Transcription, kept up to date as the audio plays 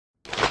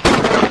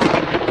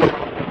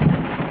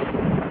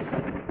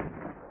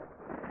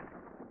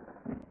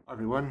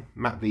everyone,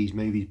 Matt V's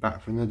Movies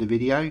back for another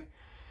video,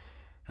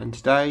 and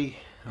today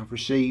I've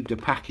received a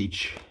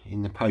package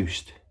in the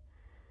post.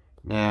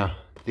 Now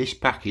this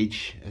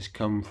package has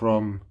come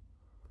from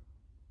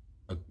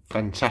a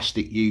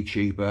fantastic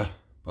YouTuber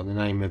by the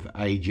name of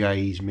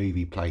AJ's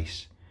Movie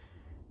Place.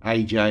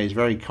 AJ has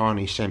very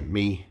kindly sent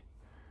me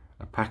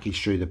a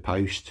package through the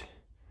post,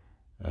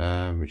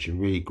 which I'm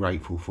really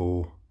grateful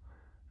for,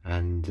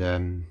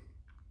 and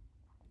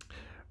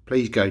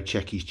please go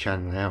check his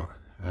channel out.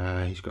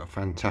 He's got a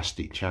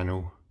fantastic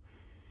channel.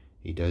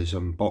 He does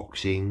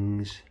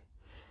unboxings,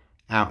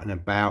 out and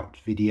about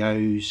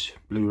videos,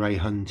 Blu-ray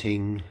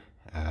hunting.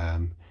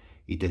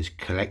 He does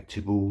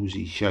collectibles.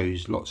 He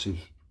shows lots of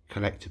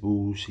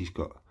collectibles. He's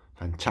got a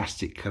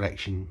fantastic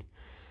collection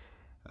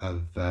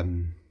of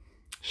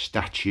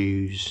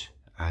statues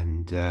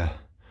and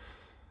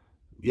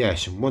yeah,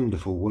 some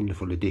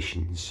wonderful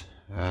editions.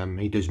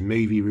 He does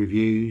movie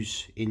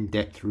reviews,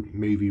 in-depth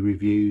movie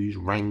reviews,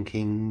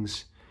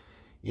 rankings.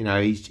 You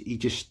know, he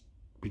just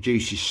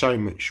produces so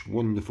much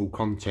wonderful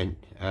content,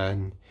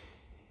 and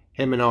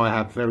him and I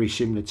have very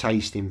similar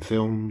taste in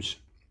films.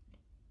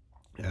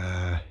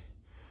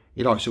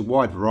 He likes a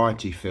wide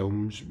variety of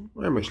films,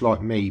 very much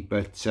like me,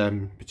 but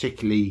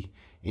particularly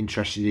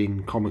interested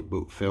in comic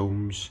book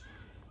films,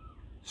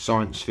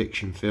 science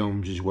fiction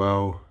films as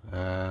well,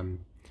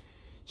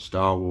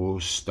 Star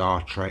Wars,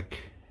 Star Trek.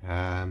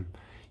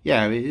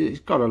 Yeah,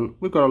 we've got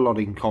a lot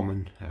in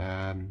common.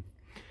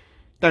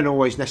 Don't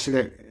always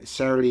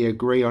necessarily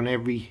agree on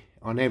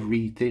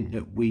everything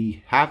that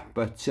we have,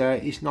 but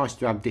it's nice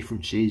to have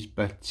differences.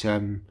 But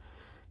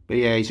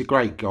yeah, he's a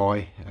great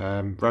guy,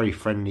 very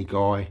friendly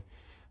guy,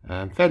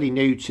 fairly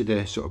new to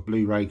the sort of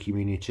Blu-ray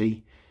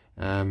community,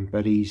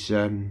 but he's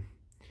you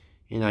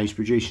know, he's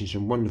producing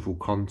some wonderful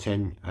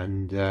content,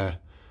 and I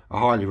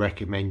highly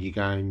recommend you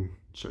go and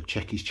sort of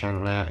check his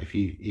channel out if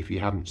you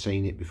haven't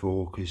seen it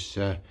before, because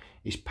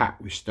it's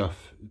packed with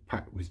stuff,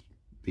 packed with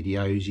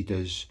videos. He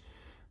does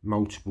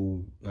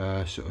multiple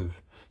sort of,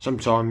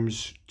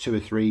 sometimes 2 or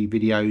 3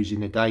 videos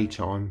in a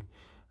daytime,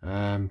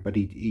 but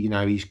you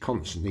know, he's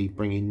constantly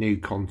bringing new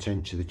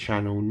content to the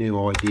channel,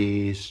 new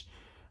ideas.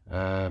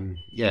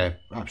 Yeah,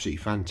 absolutely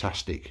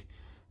fantastic.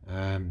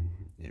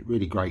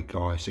 Really great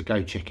guy, so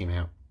go check him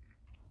out.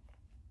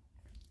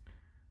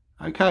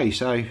 Okay,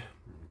 so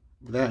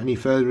without any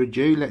further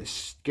ado,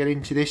 let's get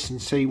into this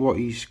and see what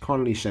he's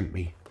kindly sent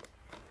me.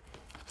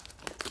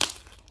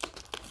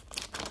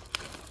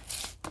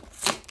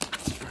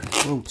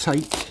 We'll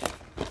take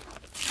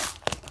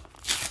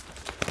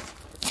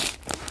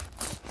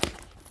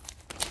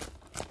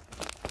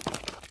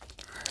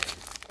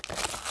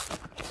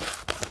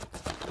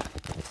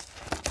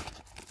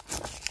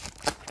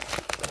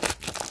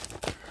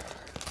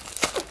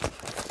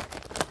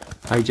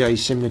AJ,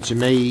 similar to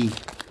me,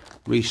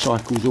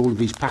 recycles all of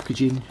his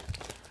packaging,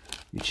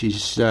 which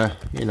is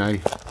you know,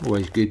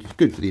 always good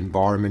for the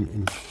environment,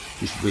 and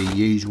just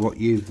reuse what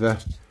you've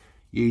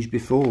used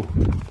before.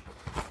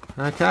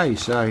 Okay,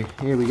 so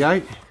here we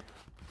go.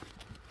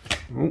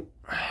 Oh,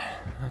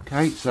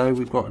 okay, so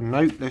we've got a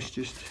note. Let's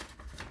just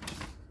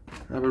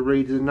have a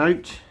read of the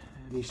note.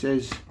 And he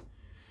says,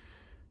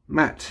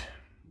 Matt,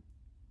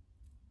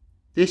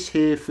 this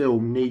here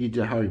film needed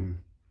a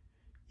home.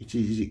 It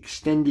is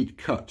extended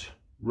cut,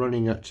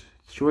 running at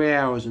 3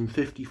 hours and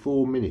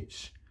 54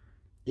 minutes,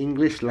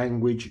 English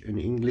language and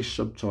English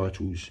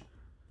subtitles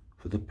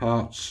for the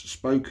parts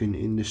spoken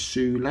in the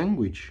Sioux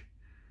language.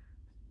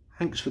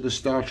 Thanks for the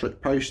Star Trek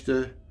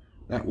poster,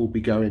 that will be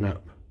going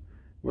up.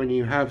 When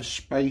you have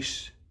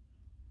space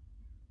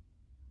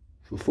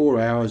for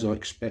 4 hours, I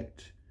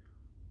expect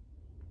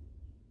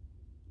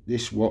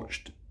this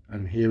watched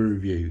and hear a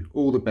review.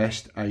 All the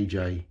best,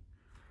 AJ.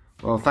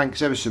 Well,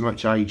 thanks ever so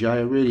much, AJ. I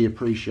really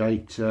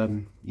appreciate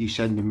you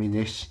sending me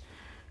this.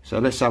 So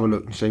let's have a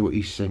look and see what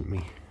he sent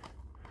me.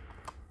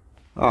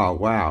 Oh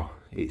wow,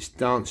 it's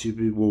Dances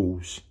with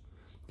Wolves.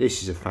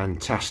 This is a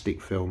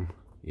fantastic film.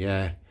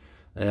 Yeah,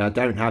 I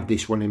don't have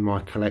this one in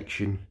my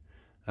collection,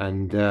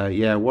 and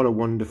yeah, what a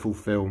wonderful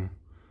film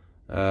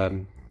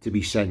to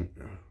be sent.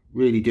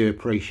 Really do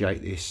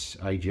appreciate this,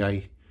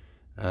 AJ.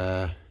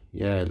 Yeah,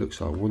 it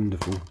looks like a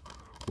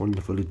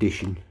wonderful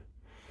edition.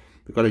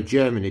 We've got a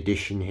German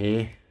edition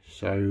here,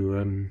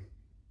 so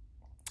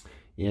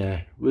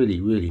yeah,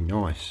 really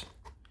nice.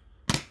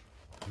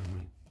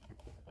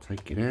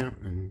 Take it out,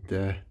 and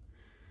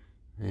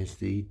there's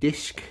the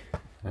disc,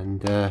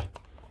 and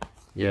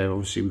yeah,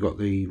 obviously we've got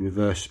the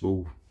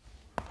reversible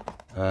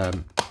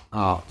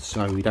art,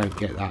 so we don't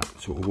get that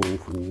sort of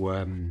awful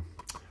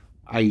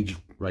age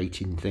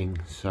rating thing.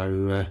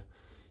 So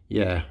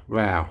yeah,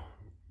 wow,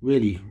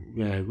 really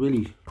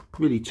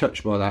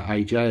touched by that,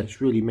 AJ. It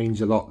really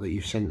means a lot that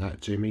you've sent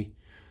that to me.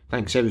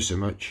 Thanks ever so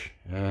much.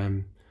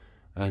 And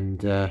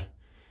yeah,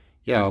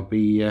 I'll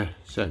be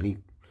certainly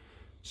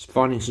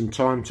finding some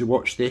time to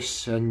watch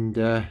this, and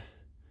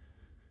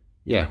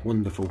yeah,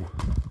 wonderful.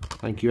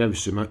 Thank you ever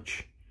so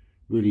much.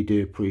 Really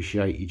do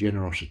appreciate your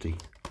generosity.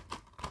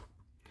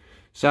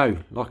 So,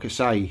 like I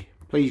say,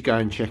 please go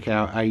and check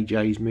out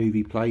AJ's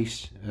Movie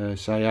Place.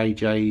 Say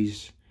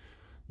AJ's,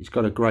 he's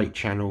got a great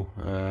channel,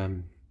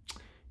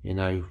 you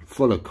know,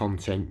 full of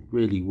content,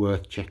 really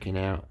worth checking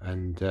out,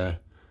 and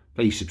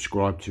please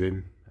subscribe to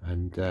him.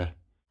 And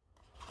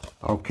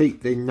I'll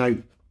keep the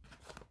note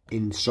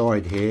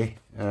inside here.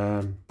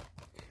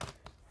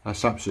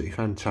 That's absolutely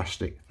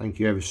fantastic. Thank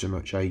you ever so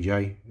much,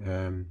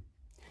 AJ.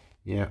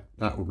 Yeah,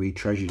 that will be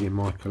treasured in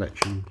my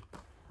collection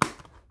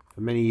for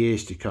many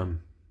years to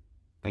come.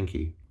 Thank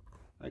you.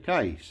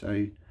 Okay,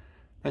 so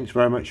thanks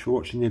very much for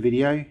watching the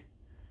video.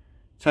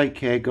 Take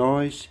care,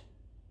 guys.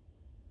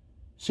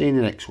 See you in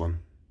the next one.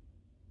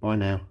 Bye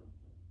now.